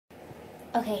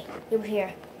Okay, you're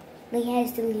here. Megan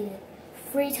has deleted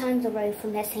 3 times already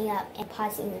from messing up and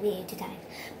pausing the video 2 times.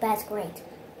 That's great.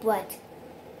 But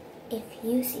if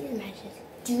you see the messages,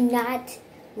 do not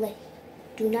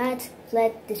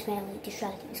let this family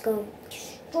distract you. It's going to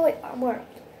destroy our world.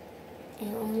 And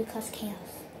it will only cause chaos.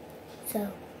 So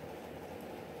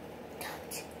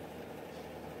don't.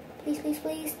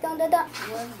 Please, don't.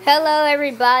 Hello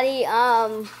everybody.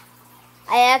 I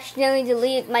accidentally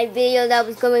deleted my video that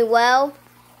was going well.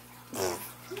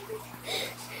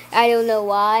 I don't know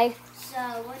why. So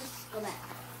let's go back.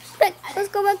 But let's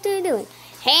go back to what you're doing.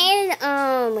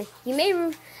 Hayden, you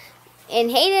made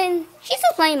and Hayden, she's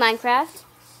still playing Minecraft.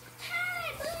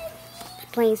 Hi,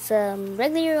 buddy. Playing some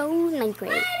regular old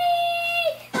Minecraft.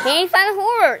 Hayden found a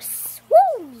horse.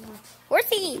 Woo!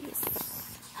 Horsies.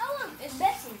 Oh look, it's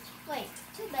Bessie. Wait,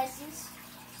 2 Bessies.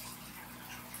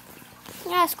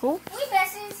 Yeah, that's cool. 3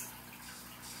 Bessies.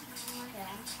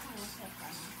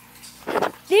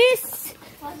 This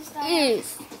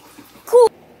is cool.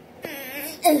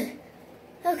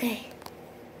 Okay.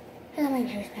 I got my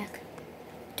hair's back.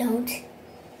 Don't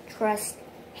trust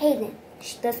Hayden.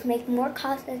 She does make more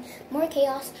chaos,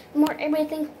 more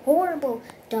everything horrible.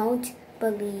 Don't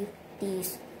believe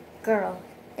these girls.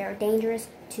 They're dangerous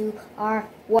to our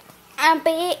world. I'm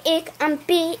big.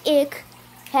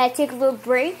 Had to take a little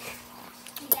break.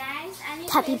 Guys, I need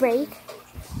Puppy to break.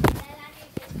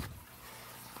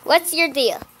 What's your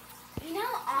deal? You know,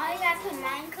 all you got to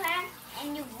Minecraft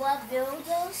and you love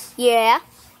builders. Yeah.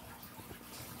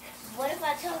 What if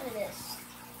I told you this?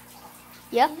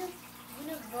 Yep. You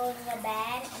know builders are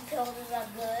bad and builders are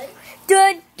good.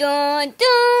 Dun dun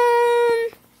dun.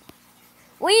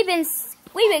 We've been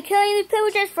killing these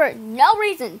pillagers for no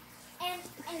reason. And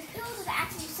builders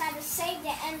actually decided to save the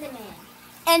Enderman.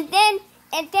 And then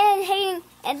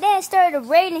it started to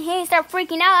rain and Hayden started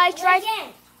freaking out. I tried.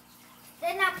 Again,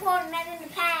 they're not putting that in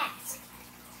the past.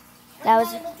 That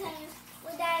was.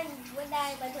 We're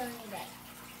dying by telling you that.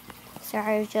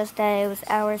 Sorry, it was just that it was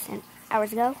hours and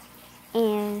hours ago.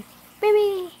 And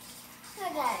baby.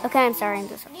 Okay, I'm sorry. I'm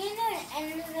so sorry. Do you know the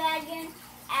Ender Dragon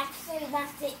actually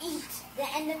wants to eat the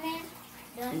Enderman?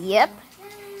 Yep.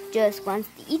 Just wants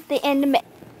to eat the Enderman.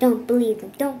 Don't believe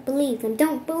them. Don't believe them.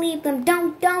 Don't believe them.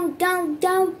 Don't.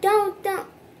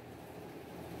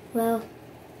 Well,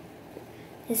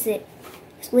 this is it.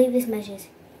 Just leave this message.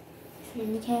 If you're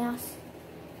in the chaos,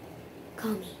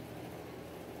 call me.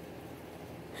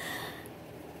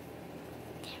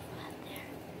 Careful out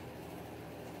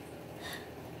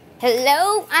there.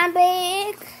 Hello, I'm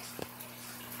back.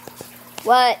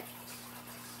 What?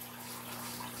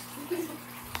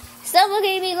 Stop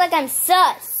looking at me like I'm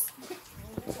sus.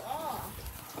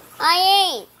 I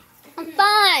ain't. I'm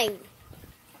fine.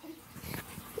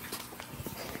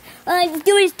 All I was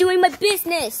doing is doing my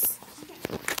business.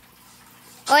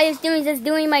 All I was doing is just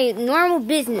doing my normal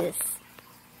business.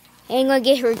 Ain't gonna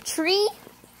get her tree.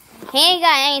 He ain't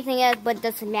got anything else but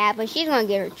doesn't matter, but she's gonna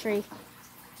get her tree.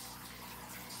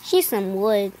 She's some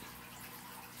wood.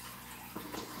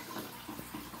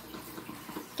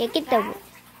 Get the wood.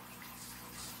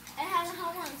 It has a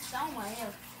whole one stone right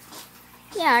here.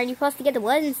 Yeah, are you supposed to get the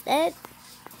wood instead?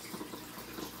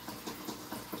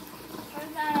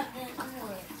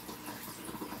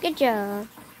 Good job.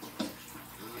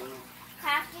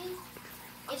 Crafty,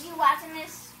 if you're watching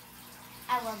this,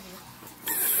 I love you.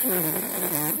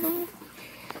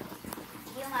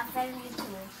 You're my favorite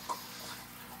YouTuber.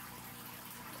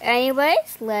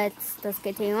 Anyways, let's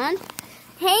continue on.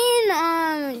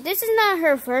 Hayden, this is not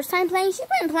her first time playing. She's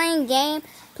been playing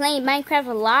Minecraft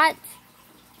a lot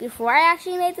before I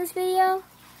actually made this video.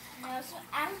 No, so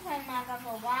I've been playing Minecraft for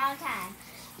a long time.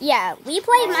 Yeah, we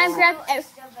played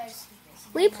Minecraft.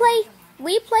 We played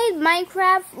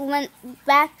Minecraft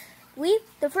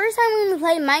the first time when we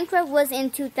played Minecraft was in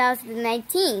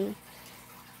 2019.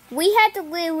 We had to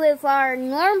live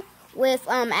with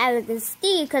Alex and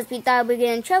Steve because we thought we'd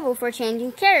get in trouble for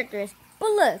changing characters.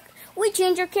 But look, we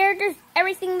changed our characters.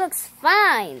 Everything looks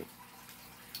fine.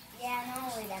 Yeah, no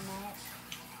one was that mad.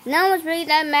 No one was really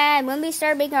that mad. When we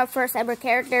started making our first ever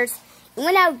characters, it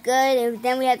went out good. And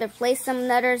then we had to place some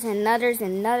nutters and nutters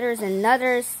and nutters and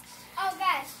nutters. Oh,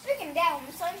 guys, speaking of that,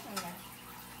 I'm sorry for that.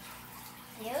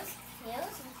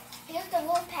 Here's the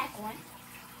Wolfpack one.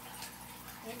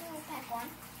 Here's the Wolfpack one.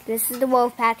 This is the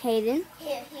Wolfpack, Hayden. He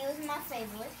was my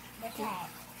favorite, the tag.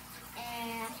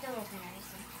 And I'm still looking at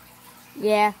it.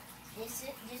 Yeah. This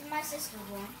is my sister's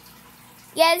one.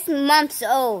 Yeah, it's months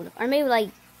old. Or maybe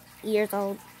like years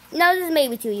old. No, this is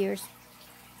maybe 2 years.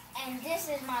 And this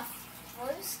is my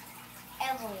first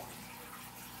ever one.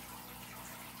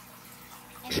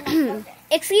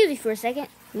 Excuse me for a second.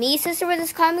 Me and sister were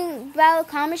just coming about a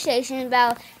conversation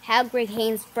about how great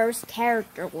Haynes' first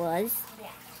character was. Yeah.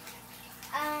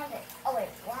 Oh wait,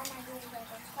 why am I doing that?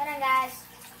 Hold on, guys.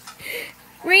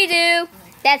 Redo.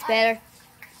 That's better.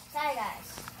 Sorry,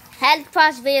 guys. Had to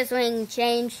pause video so we can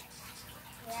change.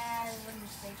 Yeah, it was a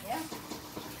mistake, yeah.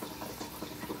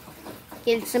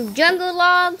 Get some jungle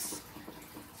logs.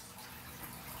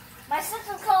 My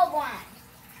sister's colorblind.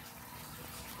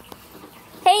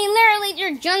 Hey, literally,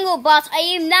 you're jungle boss. I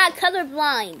am not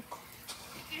colorblind.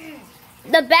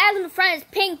 The bag in the front is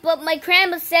pink, but my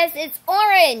grandma says it's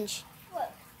orange.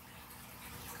 What?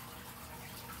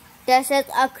 That says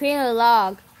a cream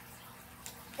log.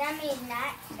 That means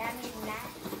not. That means not.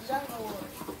 Jungle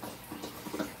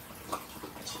word.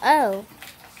 Oh.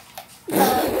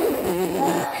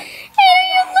 Hey,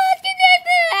 you looking at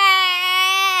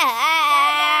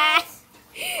that?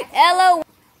 Hello.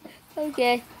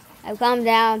 Okay, I've calmed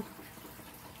down.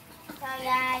 Sorry,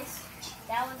 guys.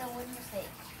 That was a weird mistake.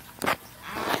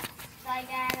 Sorry,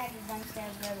 guys. I just don't say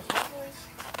really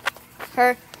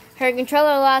easily. Her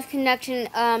controller lost connection.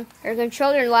 Her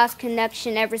controller lost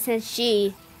connection ever since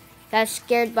she got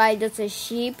scared by just a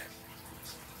sheep.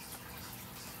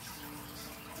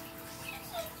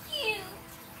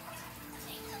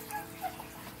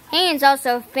 Haynes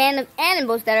also a fan of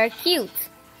animals that are cute.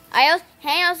 Haynes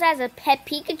also has a pet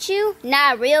Pikachu,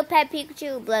 not a real pet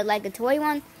Pikachu, but like a toy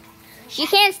one. She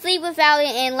can't sleep without it.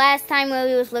 And last time when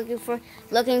we was looking for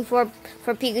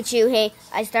Pikachu, hey,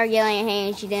 I started yelling at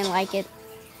Haynes. She didn't like it.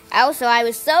 Also, I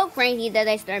was so cranky that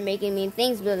I started making mean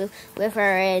things with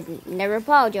her and never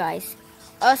apologized.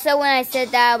 Also, when I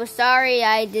said that I was sorry,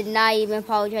 I did not even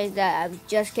apologize. That I was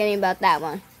just kidding about that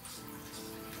one.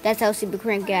 That's how super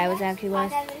cranky I was actually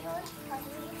was.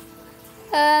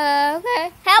 Okay.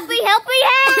 Help me, help!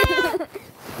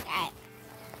 Alright.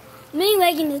 Me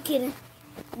making the kitten.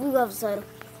 We love soda.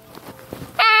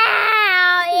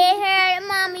 Ow! It hurt,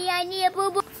 mommy. I need a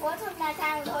boo boo. What's up,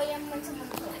 nighttime with William when someone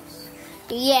talks?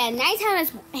 Yeah, nighttime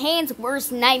is Haynes'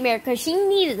 worst nightmare because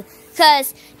Haynes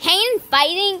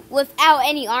fighting without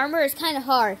any armor is kind of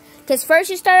hard. Because first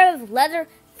you start with leather.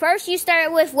 First you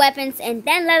start with weapons and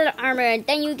then leather armor, and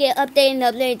then you get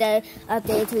updated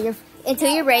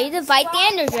until you're ready to fight the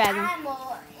Ender Dragon.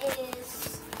 Animal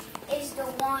is the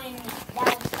one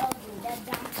that was ugly, that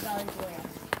Donkey Dog wear.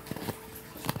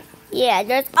 Yeah,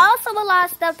 there's also a lot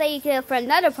of stuff that you can get from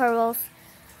Nether Pearls.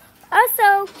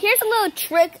 Also, here's a little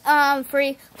trick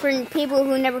for people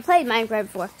who never played Minecraft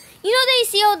before. You know they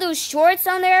see all those shorts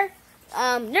on there?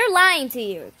 They're lying to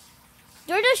you.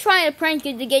 They're just trying to prank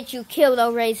you to get you killed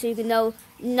already so you can know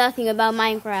nothing about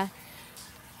Minecraft.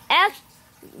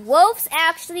 Wolves,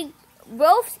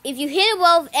 if you hit a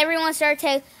wolf, everyone starts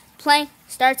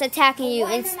attacking you.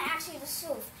 One of them actually the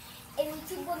truth. If you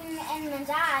keep looking in the enemy's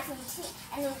eyes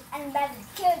and rather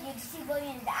kill you, to keep looking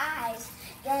in the eyes,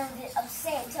 then they'll get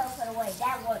upset and teleport away.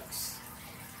 That works.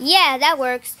 Yeah, that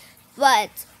works.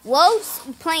 But wolves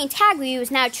playing tag with you is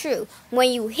not true.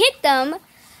 When you hit them,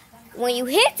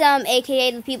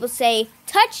 aka the people say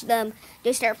touch them,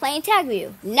 they start playing tag with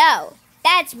you. No,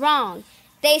 that's wrong.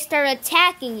 They start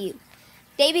attacking you.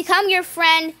 They become your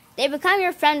friend. They become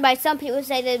your friend by some people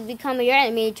say they become your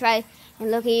enemy. Try and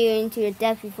look at you into your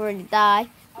death before you die.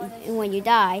 And when you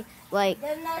die, like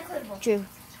true.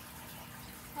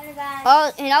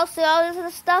 Oh, and also all this other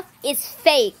stuff, it's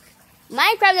fake.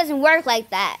 Minecraft doesn't work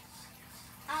like that.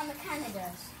 It kind of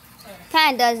does.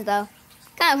 Kind of does though.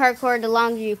 Kind of hardcore the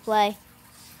longer you play.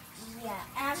 Yeah,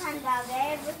 and I found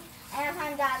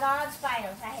out all the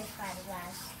spiders. I hate spiders,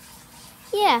 guys.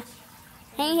 Yeah,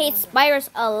 Hank hates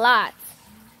spiders a lot.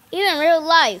 Even in real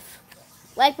life.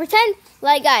 Pretend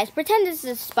this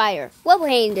is a spider. What will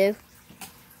Hank do?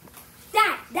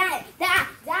 Die,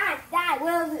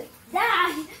 will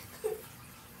die.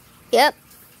 Yep,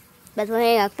 that's what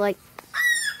Hank acts like.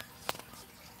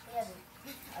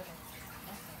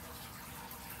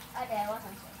 Okay,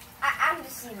 I'm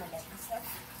just seeing my different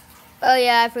stuff. Oh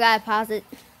yeah, I forgot to pause it.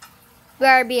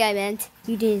 BRB I meant.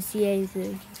 You didn't see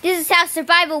anything. This is how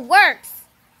survival works.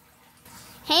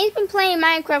 Hane's been playing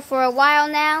Minecraft for a while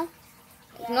now.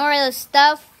 Yeah. Ignore the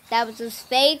stuff that was just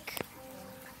fake.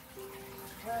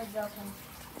 Really joking.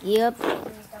 Yep.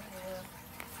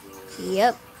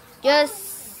 Yep.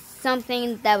 Just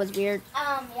something that was weird.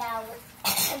 Yeah. I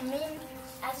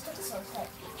just took a slow step.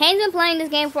 Hane's been playing this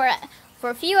game for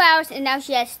a few hours, and now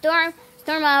she has Storm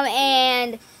Armor,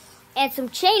 and some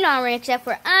chain armor except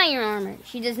for iron armor.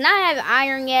 She does not have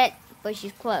iron yet, but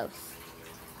she's close.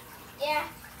 Yeah.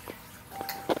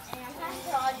 And I'm trying to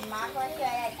tell the mom right here.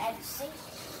 I see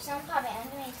some probably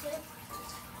under me too.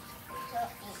 So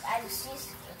I just see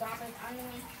zombies under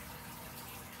me.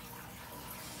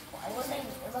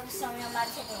 it looks so I'm about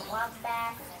to take a walk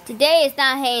back. Today is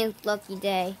not Hayden's lucky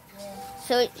day. Yeah.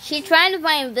 So she's trying to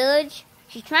find a village.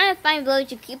 She's trying to find a village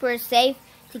to keep her safe,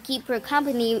 to keep her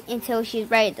company until she's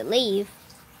ready to leave.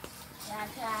 Yeah, I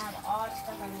could have all the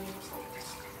stuff I need.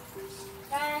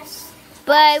 Guys.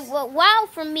 But wow,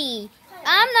 for me,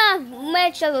 I'm not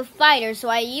much of a fighter, so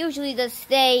I usually just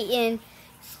stay in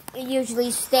the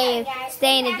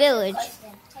village.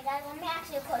 Hey guys, let me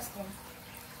ask you a question.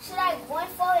 Should I go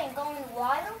forward and go in the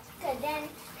water? Cause then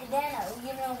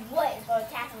you know what is going to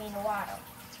attack me in the water.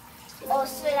 Or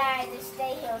should I just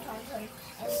stay here until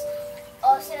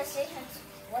or should I stay here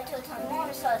wait till it turns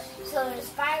morning so the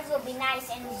spiders will be nice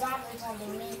and the zombies won't be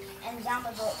mean and the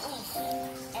zombies will eat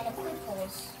and the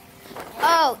creepers.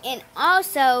 Oh, and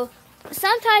also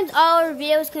sometimes all our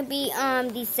videos can be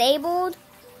disabled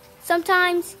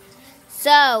sometimes.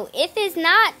 So if it's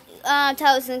not,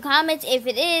 tell us in the comments. If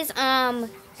it is,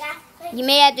 you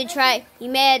may have to try. You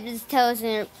may have to tell us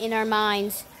in our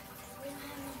minds.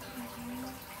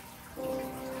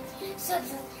 So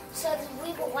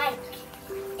we will like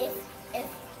if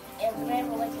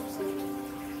whatever what you say.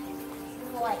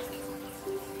 We will like.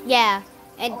 Yeah,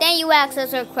 and then you ask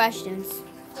us our questions.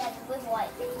 Yeah, we will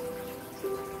like.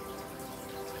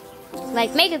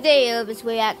 Like make a video of this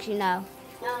we actually know.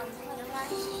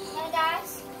 Hey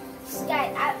guys,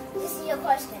 this is your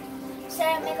question. Should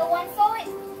I make a one for it,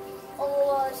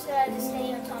 or should I just stay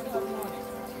here until the morning?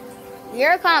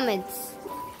 Your comments.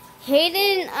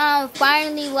 Hayden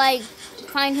finally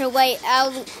find her way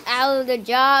out of the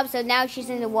job, so now she's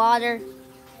in the water.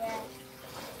 Yeah.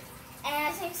 And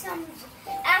I think some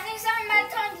might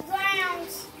turn to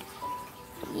drowns.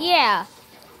 Yeah.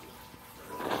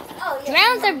 Oh, yeah.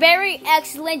 Drowns are very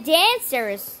excellent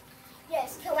dancers.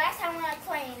 Yes, because last time when I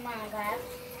played in Minecraft,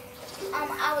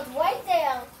 I was right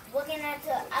there looking at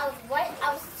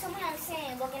somewhere I'm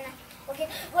saying looking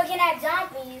at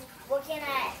zombies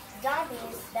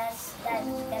that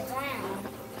drown.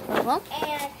 And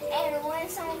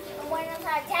when them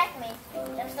tried to attack me,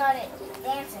 they started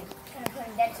dancing.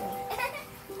 Couldn't get to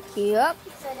me. Yep.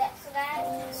 So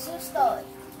that's true story.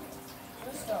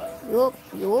 Yup.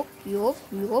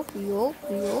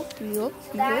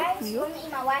 Guys, let me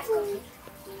eat my last cookie.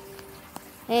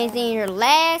 And then your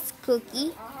last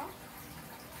cookie.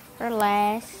 Her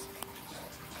last.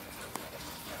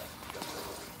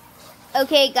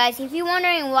 Okay, guys, if you're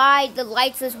wondering why the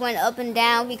lights just went up and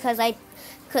down, because I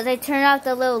turned off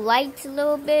the little lights a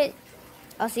little bit.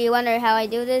 Also, you wonder how I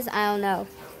do this? I don't know.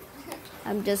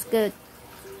 I'm just good.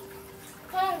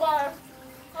 Hold on, guys.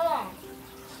 Hold on.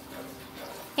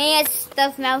 He has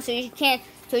stuffed mouth, so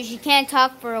she can't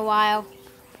talk for a while.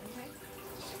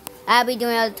 I'll be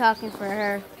doing all the talking for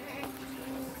her.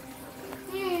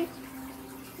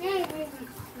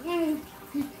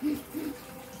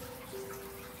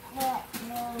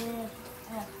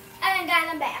 And guys,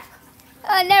 I'm back.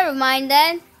 Oh, never mind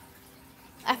then.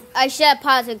 I should have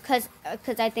paused it because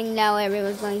I think now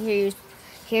everyone's going to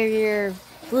hear your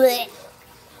bleh.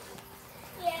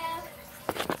 Yeah.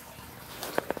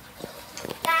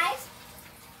 Guys,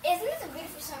 isn't this a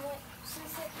beautiful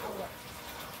sunset?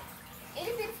 Is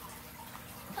it beautiful?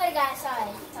 Sorry guys,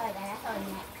 sorry guys, I thought it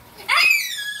meant.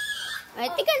 I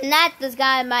think I knocked this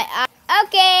guy in my eye.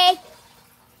 Okay.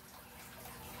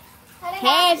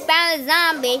 Hey, found a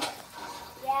zombie.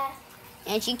 Yeah.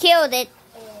 And she killed it.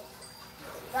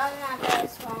 Zombie's not very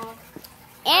strong.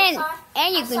 And you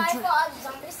I'm can. sorry for all the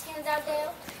zombie skins out there.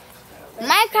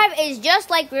 Minecraft is just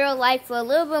like real life, but a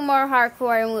little bit more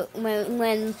hardcore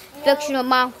when fictional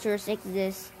monsters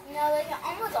exist. You know, like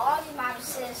almost all these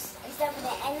monsters, except for the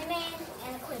Enderman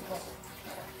and the Creeper.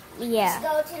 Yeah. The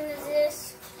skeleton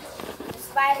exists, the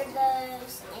spider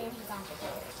does, and the zombie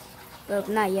does. But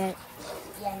not yet.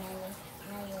 Yeah,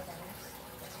 no, you're done.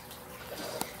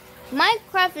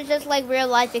 Minecraft is just like real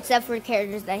life, except for the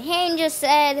characters that Hayden just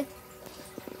said,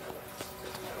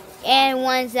 and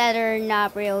ones that are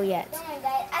not real yet. Don't worry,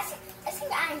 guys. I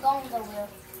think I'm going to go real.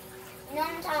 You know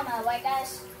what I'm talking about, right,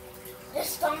 guys?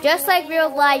 Just like real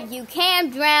life, you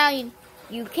can't drown.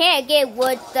 You can't get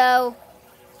wood though.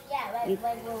 Yeah, like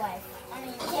real life. I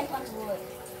mean, you can't punch wood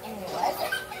in real life.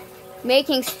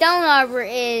 Making stone armor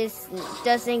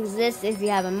doesn't exist if you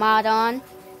have a mod on.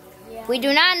 Yeah. We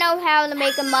do not know how to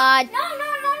make a mod. No.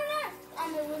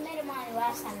 We made a mod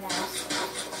last time, guys.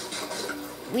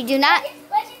 We do not.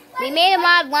 We made a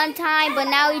mod one time, but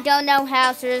now we don't know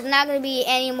how. So there's not going to be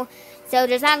any more. So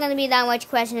there's not going to be that much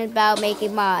questions about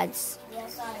making mods. Yeah,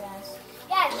 sorry, guys.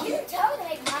 Yeah, you can tell to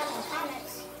make mods in the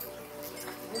comments.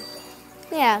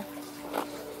 Yeah.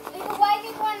 We can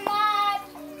wait for one mod.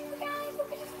 Guys,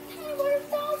 look at this tiny little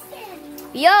dolphin.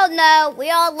 We all know, we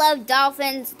all love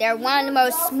dolphins. They're one of the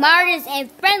most smartest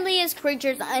and friendliest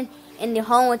creatures in the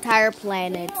whole entire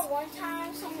planet. You know, one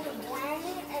time someone was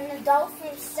drowning and the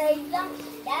dolphin saved them.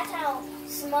 That's how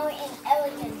smart and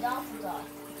elegant dolphins are.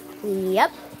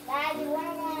 Yep. Guys, you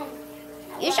want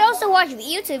to You should also watch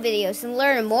YouTube videos and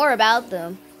learn more about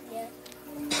them. Yeah.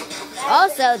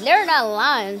 Also, they're not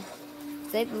lying.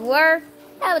 So if you were,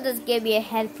 that would just give you a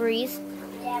head freeze.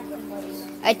 Yeah, pretty much.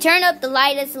 I turned up the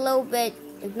light just a little bit.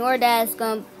 Ignore that,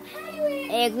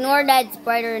 ignore that, it's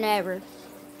brighter than ever.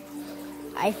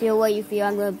 I feel what you feel.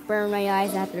 I'm going to burn my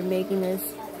eyes after making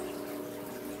this.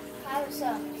 How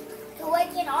so? So we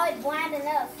can always blind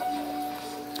enough.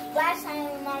 Last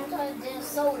time Mom told us to do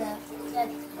soda,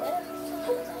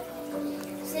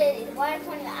 said it's right in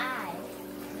front of the eye.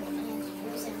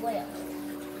 And we said, well.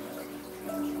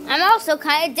 I'm also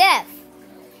kind of deaf.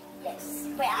 Yes,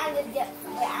 but I'm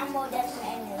more deaf than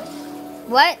Andrew.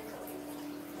 What?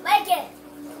 Like it!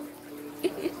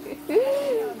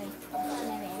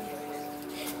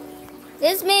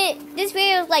 This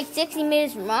video is like 60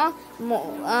 minutes long,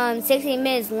 60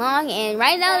 minutes long, and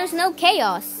right now there's no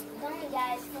chaos.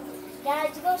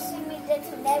 Guys, go see me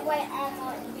to that way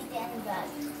armor and beat the enemy guys.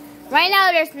 Right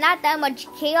now there's not that much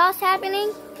chaos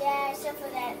happening. Yeah, except for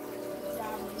that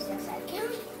zombies outside.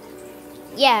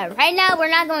 Yeah, right now we're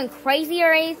not going crazy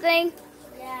or anything.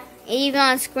 Yeah. Even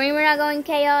on screen we're not going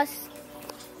chaos.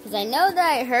 Because I know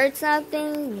that I heard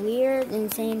something weird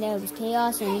and saying that it was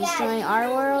chaos and destroying our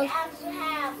world. We actually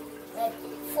have like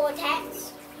 4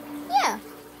 attacks. Yeah.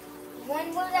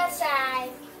 One was outside.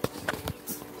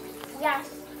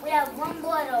 We have one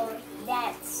Bloodle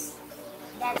that's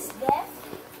deaf,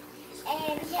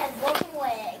 and he has broken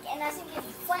leg, and I think his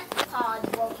front paw is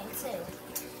broken too,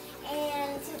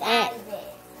 and his eyes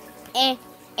dead.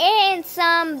 And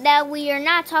some that we are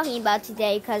not talking about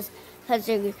today because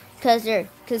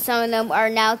some of them are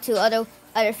now to other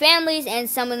families and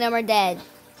some of them are dead.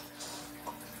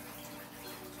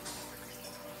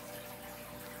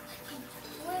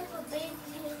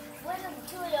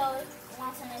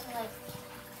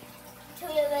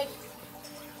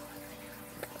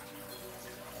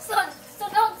 So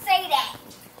don't say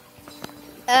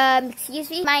that. Excuse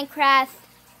me, Minecraft.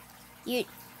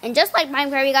 And just like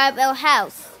Minecraft, you gotta build a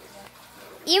house.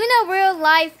 Even though real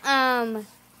life,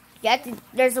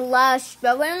 there's a lot of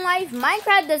struggle in life.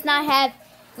 Minecraft does not have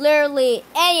literally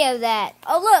any of that.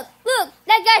 Oh look,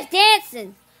 that guy's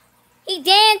dancing. He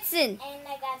dancing. And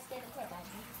that guy's getting clip on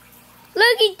me.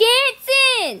 Look, he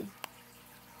dancing.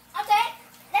 Okay,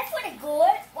 that's pretty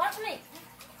good. Watch me.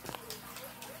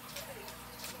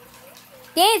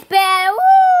 Dance battle,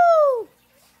 woo!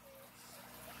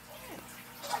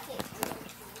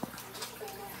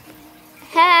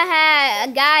 Ha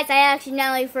guys, I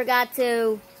accidentally forgot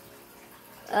to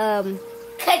cut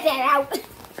that out.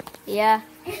 Yeah.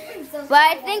 So But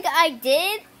I think I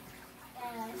did.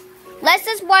 Let's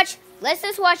just watch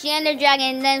the Ender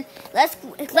Dragon, and then let's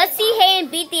see Hayden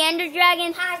beat the Ender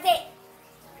Dragon. How's it?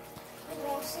 We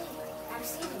won't see. I'm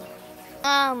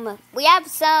seeing it. We have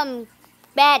some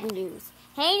bad news.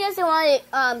 Hayden doesn't want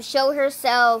to show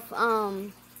herself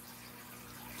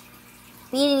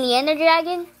beating the Ender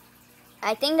Dragon.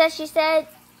 I think that she said.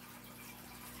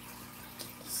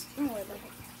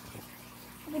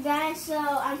 Okay, guys, so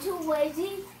I'm too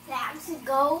lazy to actually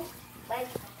go, like,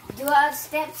 do all the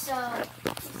steps, so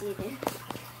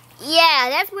Yeah,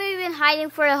 that's what we've been hiding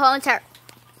for the whole entire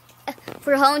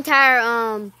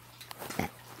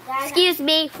excuse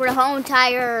me, for the whole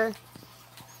entire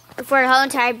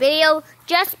video,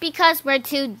 just because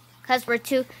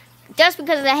just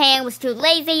because the hand was too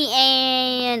lazy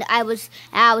and I was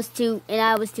too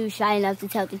shy enough to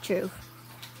tell the truth.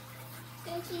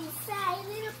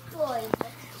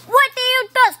 What do you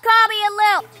just call me a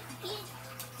little?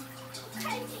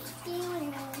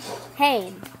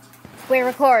 Hey, we're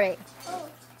recording.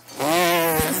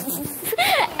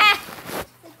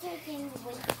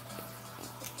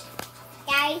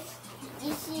 Guys,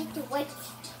 this is what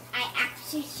I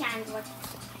actually sound like.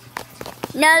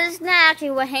 No, this is not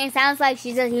actually what Hayden sounds like.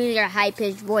 She's just using her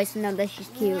high-pitched voice to know that she's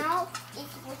cute. No,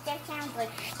 it's what that sounds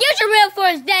like. Use your real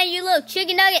voice, then, you little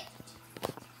chicken nugget.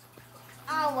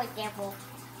 Oh, whatever.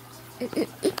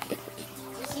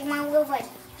 This is my real voice.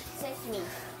 Sesame.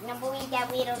 Now believe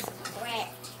that little threat.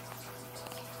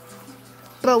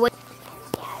 Bro, what?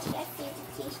 Yeah, that's it,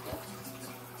 sister.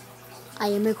 I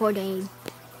am recording.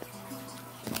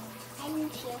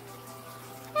 I'm sure.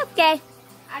 Okay.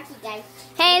 Okay, guys.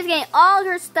 Hayden's getting all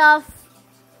her stuff,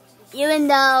 even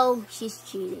though she's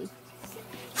cheating.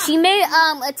 She may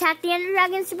attack the Ender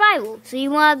Dragon survival, so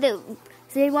you wanted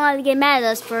to get mad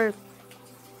at us for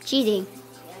cheating.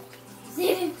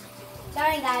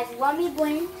 Sorry guys, want me to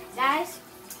blame? Guys,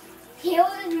 here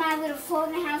was my little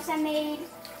floating house I made.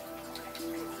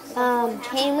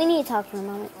 Hayden, we need to talk for a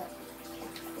moment.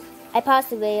 I paused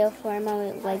the video for a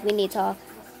moment, like, we need to talk.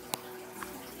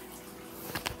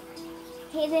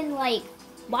 Hayden, like,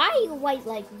 why are you white?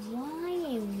 Like, why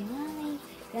and why?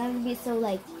 You have to be so,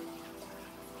 like,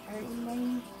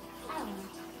 everybody. I don't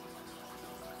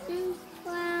know.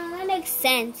 Well, that makes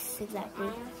sense, exactly.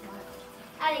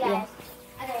 Alright guys,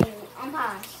 okay, on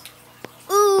pause.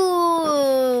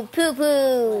 Ooh, poo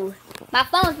poo. My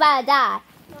phone's about to die.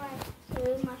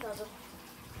 Here's my photo.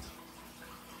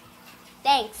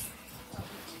 Thanks.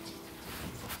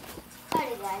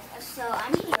 Alright guys, so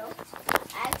I'm here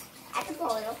at the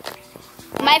portal.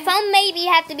 My phone maybe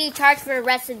have to be charged for the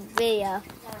rest of the video.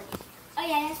 Oh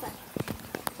yeah, that's fine.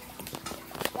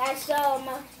 Guys, so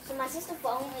my sister's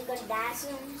phone is gonna die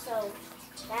soon, so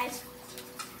guys,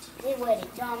 get ready.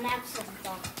 Don't have something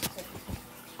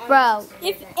phone. Bro,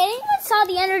 if anyone saw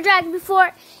the Ender Dragon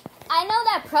before, I know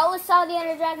that pros saw the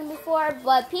Ender Dragon before,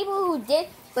 but people who did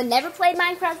but never played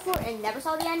Minecraft before and never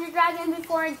saw the Ender Dragon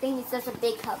before and think it's just a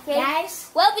big cupcake. Guys,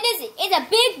 well, it isn't. It's a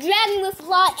big dragon with a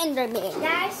lot of Enderman.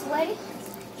 guys, ready?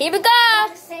 Here we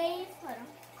go. Save.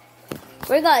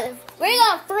 Hold on. We're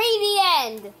gonna free the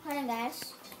end. Hold on,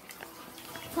 guys.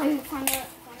 From the Ender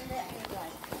Dragon.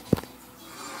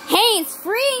 Haynes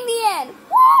freeing the end.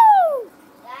 Woo!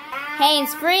 Guys.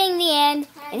 Haynes freeing the end,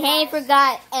 and Haynes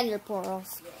forgot Ender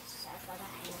Pearls. Yes, I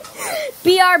forgot.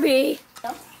 BRB.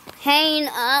 Haynes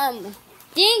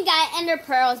didn't got Ender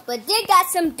Pearls, but did got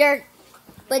some dirt.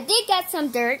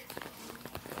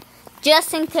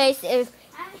 Just in case Haynes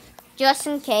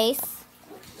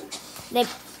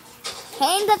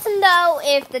doesn't know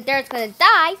if the dirt's gonna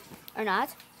die or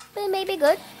not, but it may be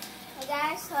good. Hey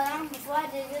guys, hold on. Before I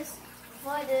do this,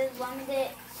 want me to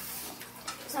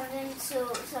something so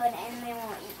an enemy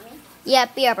won't eat me? Yeah,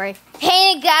 BRB.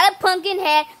 Haynes got a pumpkin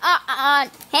head.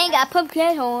 Haynes got a pumpkin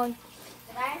head on.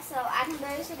 Guys, so I can go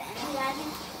to the Ender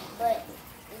Dragon, but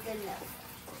it's good enough.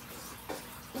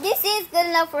 This is good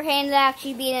enough for Haynes to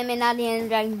actually beat him and not the Ender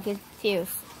Dragon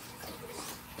confused.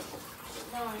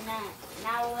 No, not.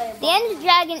 Now what? The Ender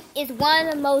Dragon is one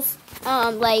of the most,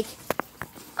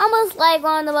 almost like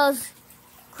one of the most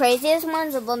craziest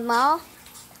ones of them all.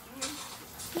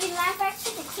 He's not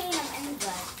actually the king of Ender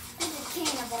Dragon. He's the king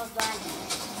of all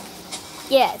dragons.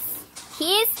 Yes,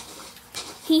 he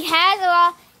has a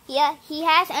lot. Yeah, he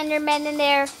has Endermen in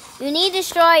there. You need to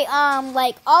destroy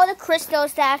like all the crystal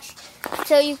stacks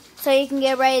so you can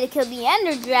get ready to kill the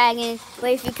Ender Dragon.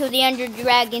 But if you kill the Ender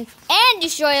Dragon and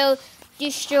destroy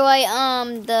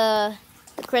the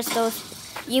crystals,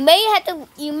 you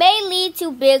may lead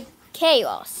to big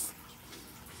chaos.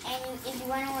 And if you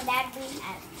want to know that be,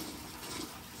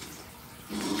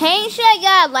 Haynes should have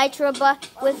got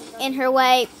Elytra in her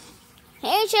way.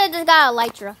 Haynes should have just got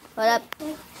Elytra. Hold up.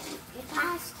 you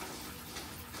passed.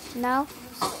 No.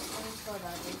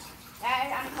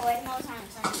 I'm waiting all the time.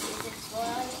 So I'm going to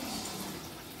explode.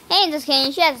 Haynes just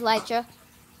kidding. She has Elytra.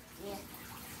 Yeah.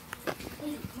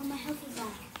 Wait, my health is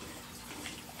on.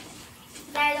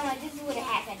 Guys, this is what a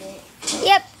hack I did.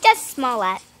 Yep, just small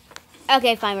at.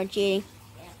 Okay, fine, we're cheating.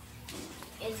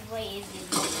 Yeah. It's way easier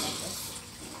to do like this.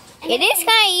 It is kind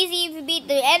of easy if you beat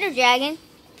the Ender Dragon.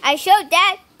 I showed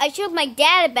my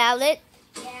dad about it.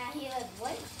 Yeah, he like,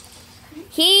 what?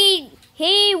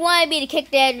 He wanted me to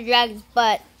kick the Ender Dragon's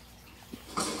butt.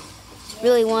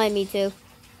 Really wanted me to.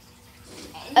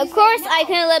 Of course, I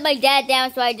couldn't let my dad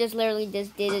down, so I just literally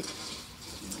just did it.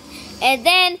 And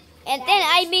then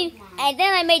I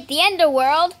made the Ender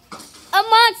World a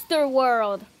monster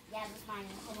world. Yeah, that's fine.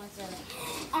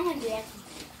 I'm gonna do that.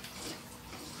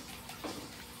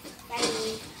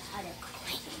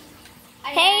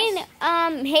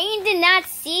 Hayden did not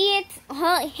see it.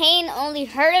 Hayden only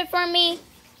heard it from me.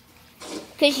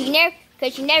 Cause she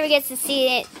never gets to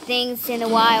see things in a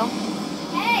while.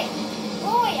 Hey,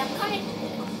 boy, I'm coming.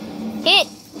 Hit.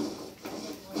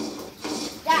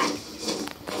 Die.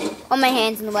 Oh, my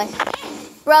hand's in the way.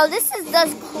 Bro, this is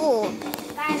just cool.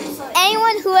 Guys,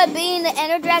 Anyone who had beaten the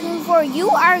Ender Dragon before, you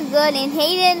are good. And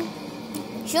Hayden,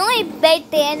 she only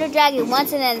beat the Ender Dragon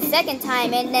once and then the second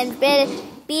time, and then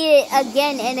beat it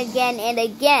again and again and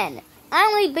again. I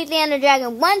only beat the Ender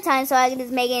Dragon one time, so I can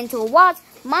just make it into a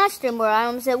monster world. I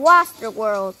almost said Waster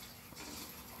World.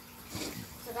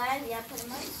 So guys, yeah, pretty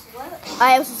much. What?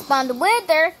 I also spawned the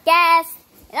Wither, gas,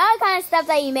 and all kind of stuff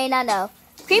that you may not know.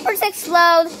 Creepers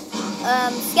explode,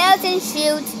 skeletons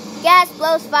shoot, gas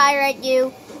blows fire at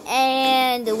you,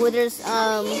 and the Withers,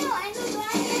 Ender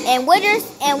Dragon. And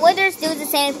withers do the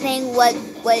same thing what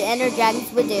ender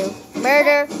dragons would do: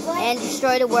 murder and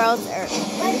destroy the world's earth.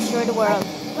 And destroy the world.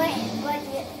 But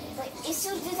it's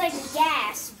still just like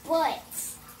gas. But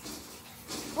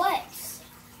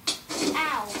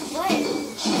ow.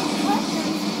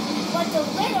 But the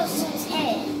little suits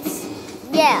heads.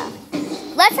 Yeah.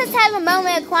 Let's just have a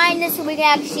moment of quietness so we can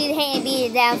actually see the hand and beat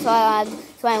it down. So I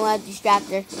want to distract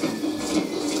her.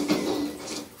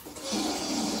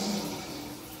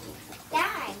 Die,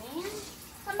 man.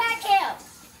 Come back here.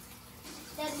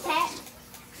 There's a attack.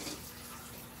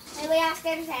 Maybe I'll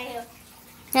stay attack here.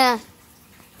 Yeah.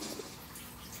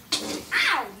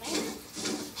 Ow, man.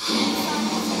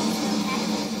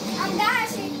 I'm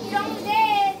dashing. You're almost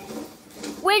dead.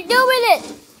 We're doing it.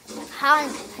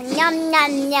 Yum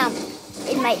yum yum.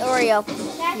 In my Oreo.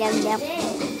 Yum yum.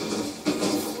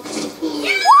 Woo!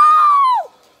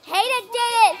 Hayden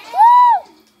did it. Woo!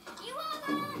 You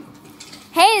won.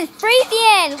 Hayden freed the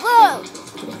end. Woo!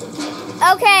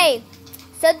 Okay.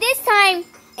 So this time,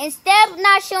 instead of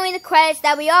not showing the credits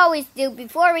that we always do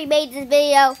before we made this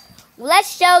video,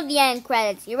 let's show the end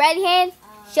credits. You ready, Hayden?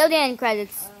 Show the end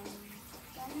credits.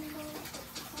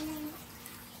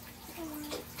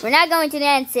 We're not going to the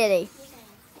end city.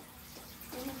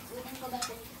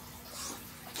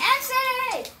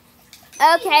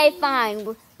 Okay, fine.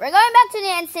 We're going back to the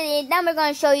end city. Then we're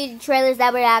going to show you the trailers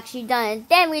that were actually done.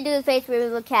 Then we do the face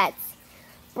reveal with cats.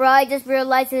 Bro, I just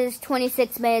realized it's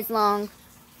 26 minutes long.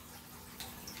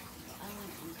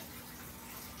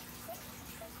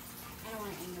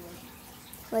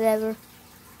 Whatever.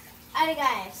 Alright,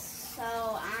 guys. So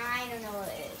I don't know what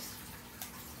it is.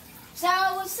 So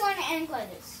we're still in the end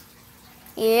credits.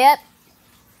 Yep.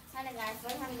 Alright, guys.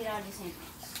 First time we get all these things.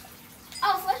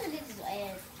 Oh, first we get this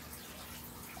ad.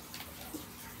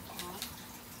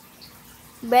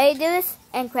 Ready to do this?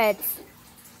 End credits.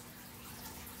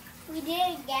 We did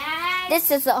it, guys. This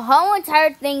is the whole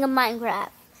entire thing of Minecraft.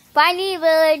 Finding a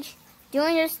village,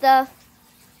 doing your stuff,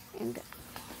 and go.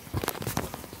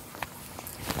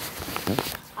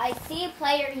 I see a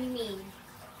player you mean.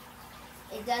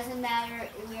 It doesn't matter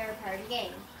if we are a part of the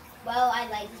game. Well, I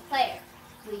like this player.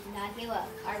 We do not give up.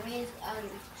 Our wins on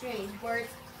streams,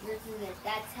 words, this and this.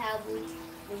 That's how we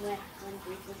went when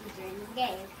we during the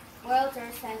game. Worlds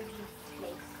are sending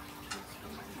place.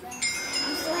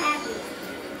 I'm so happy.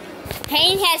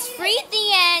 Hayden has freed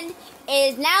the end.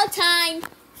 It is now time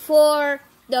for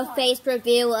the face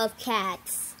reveal of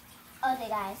cats. Okay,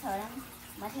 guys, hold on.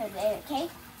 My turn to okay?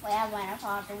 Wait, I want to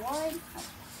fall off the wood.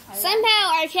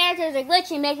 Somehow our characters are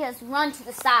glitching, making us run to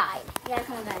the side. Yeah,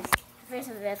 come on, guys. First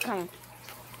of all, that's coming.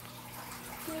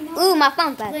 Ooh, my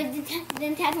phone fell. But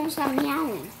then Tat won't stop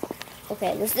meowing.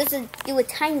 Okay, let's just do a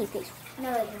tiny face.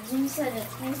 No, Jimmy said it.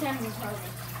 Jimmy said it.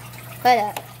 Hold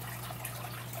up.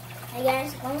 Hey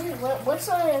guys, what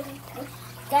sort of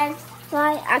guys?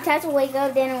 Why our cats will wake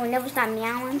up, then it will never stop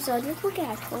meowing. So just look at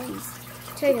our toys.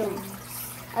 Turtles.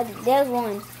 There's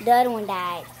one. The other one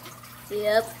died.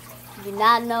 Yep. Do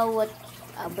not know what.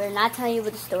 We're not telling you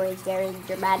what the story is. Very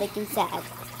dramatic and sad.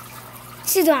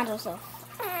 She's doing herself.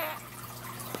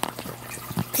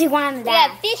 She wanted to die.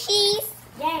 Yeah, fishies.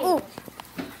 Yay. Ooh.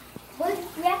 What?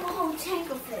 We have a whole tank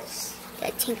of fish.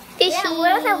 Fishies. Yeah,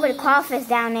 what else have with the crawfish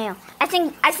down there? I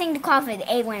think the crawfish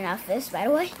ate one of our fish, by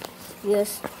the way.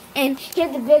 Yes. And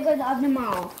here's the biggest of them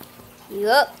all.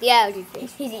 Yup. Yeah, he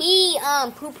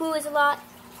poo-poo is a lot.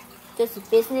 Just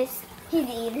business. He's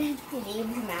eating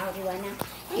some algae right now.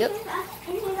 Yep.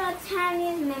 And he's our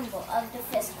tiniest member of the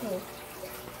fish crew.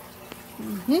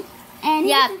 Mhm. And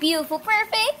yeah, beautiful,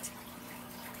 perfect.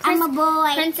 I'm a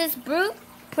boy. Princess Blue.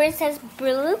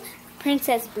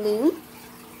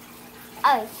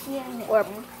 Oh,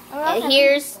 and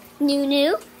here's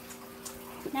Nunu.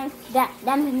 No, that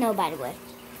means no, by the way.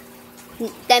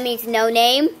 That means no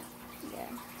name. Yeah.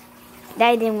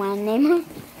 They didn't want to name him.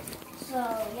 So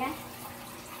yeah.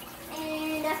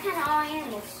 And that's kind of all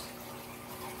animals.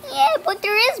 Yeah, but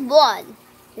there is one.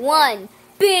 One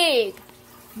big,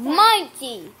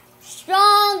 mighty,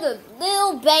 strong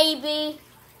little baby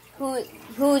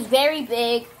who's very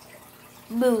big.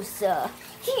 Musa.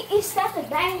 He is such a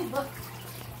bang, but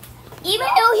even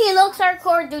though he looks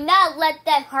hardcore, do not let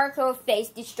that hardcore face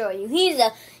destroy you.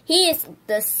 He is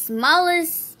the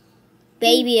smallest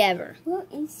baby ever. What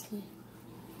is he?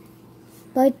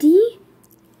 Buddy?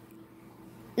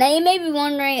 Now you may be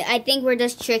wondering, I think we're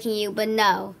just tricking you, but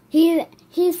no. He's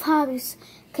probably.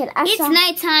 It's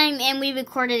nighttime and we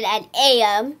recorded at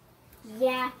AM.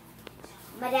 Yeah.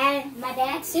 My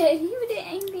dad said he would get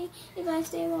angry if I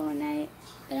stay up all night.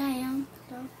 But I am,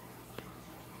 so.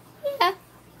 Yeah.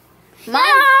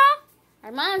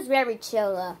 Our mom's very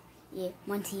chill though. Yeah,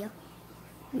 one to you.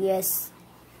 Yes.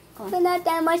 Come on. But not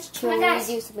that much Come on, to guys.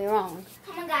 do something wrong.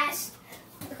 Come on, guys.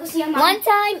 Go see your mom. One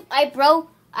time I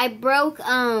broke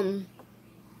a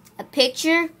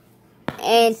picture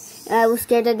and I was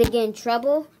scared that I'd get in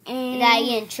trouble. And I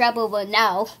get in trouble, but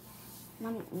no.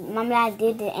 Mom and Dad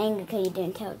did the anger because you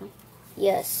didn't tell them.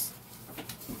 Yes.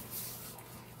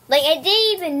 Like I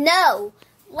didn't even know.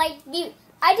 I didn't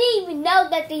even know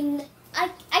that they. I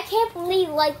can't believe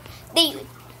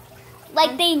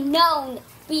they known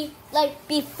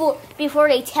before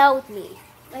they told me.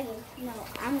 Wait, no,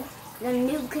 I'm the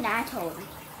new kid. I told him.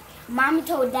 Mommy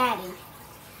told Daddy.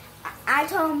 I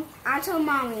told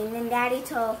Mommy, and then Daddy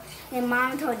told. Then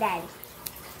Mom told Daddy.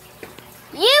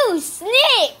 You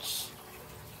snitch!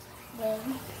 Well,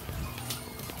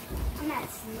 I'm not a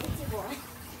snitchy boy.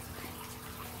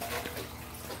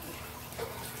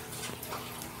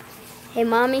 Hey,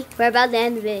 Mommy, we're about to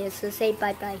end the video, so say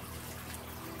bye-bye.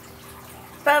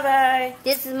 Bye-bye.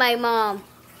 This is my mom.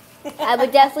 I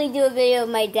would definitely do a video of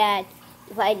my dad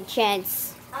if I had a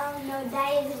chance. Oh no,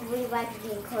 Daddy doesn't really like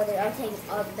being coded. I'll take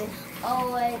all the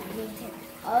all the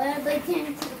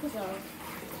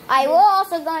I'm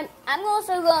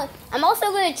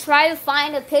also gonna try to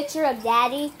find a picture of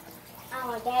Daddy.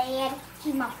 Oh, Daddy,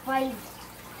 he's my favorite.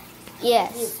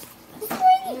 Yes. Is there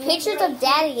any pictures of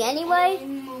Daddy anyway?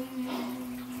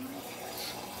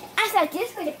 I saw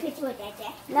this for the picture of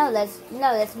Daddy. No,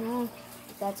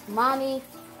 that's Mommy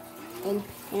and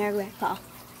our grandpa.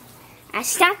 I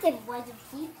stopped it wasn't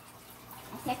he.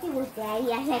 I said it was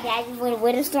Daddy. I said Daddy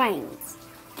with the strings.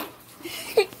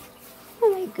 Oh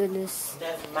my goodness.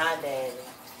 That's my daddy.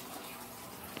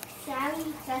 Sorry,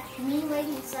 that's me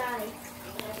waiting. Sorry.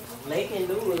 They can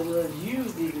do it, well, you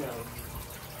didn't know.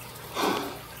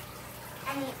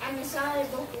 I'm sorry,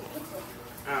 both of you.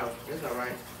 Oh, it's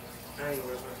alright. I ain't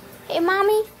worried about Hey,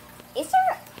 Mommy, is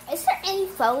there any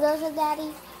photos of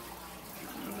Daddy?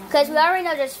 Because we already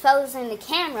know there's photos in the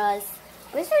cameras.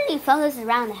 But is there any photos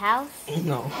around the house? that.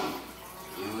 No.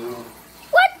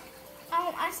 What?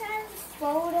 I saw a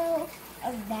photo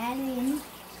of Daddy.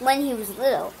 When he was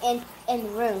little, in the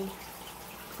room,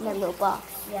 in that little box.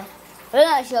 Yeah. We're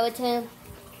gonna show it to him.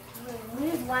 We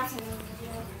was watching the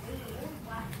video.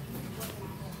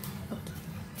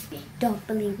 Don't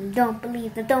believe him. Don't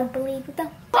believe him. Don't believe him.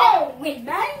 Don't. Oh, wait,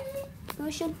 man. I'll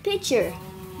show the picture.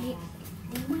 Do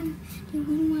you want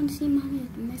to see Mommy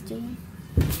with the messy room?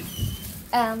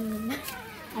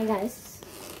 I got this.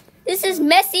 This is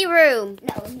messy room.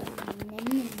 No.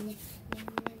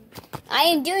 I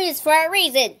am doing this for a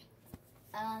reason.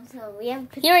 So we have a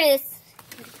picture. Here it is.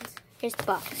 Here's the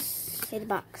box. Here's the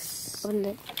box. Open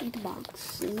it. Here's the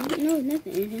box. No,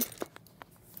 nothing in here.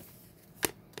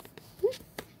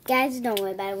 Guys, don't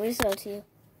worry about it. We'll show it to you.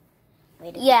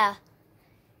 Wait. Yeah.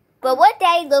 But what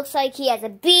Daddy looks like, he has a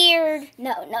beard.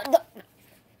 No.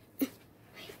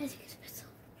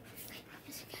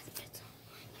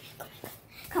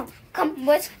 Come.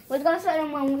 Let's go show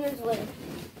them when we was little.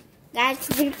 Guys,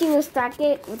 Vicky will start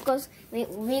it. We go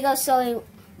show you.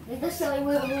 We go show you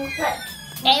what we was like.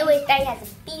 Anyway, Daddy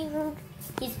has a beard.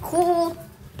 He's cool.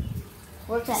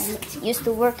 Used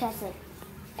to work as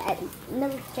at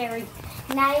military.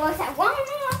 Now you want that one?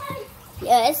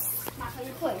 Yes. Not for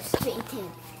your clothes. Straight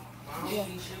to. Yeah.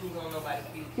 These shoes on nobody's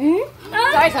feet.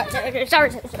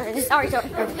 Sorry.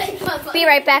 Be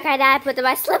right back. I gotta put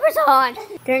my slippers on.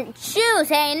 They're shoes,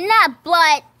 hey, not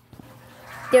butt.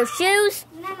 They're shoes,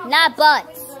 not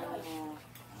butts.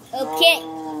 Okay.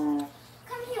 Come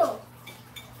here.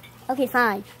 Okay,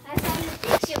 fine. Let's show you the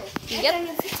picture. Yep.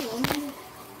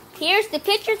 Here's the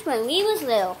pictures when we was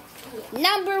little.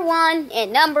 Number 1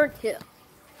 and number 2.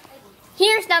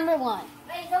 Here's number 1.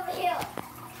 Wait, over here.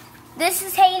 This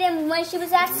is Hayden when she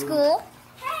was at school.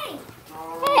 Hey.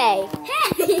 Hey.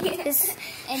 Hey.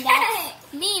 And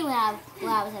that's me when I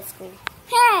was at school.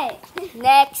 Hey.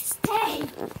 Next. Hey.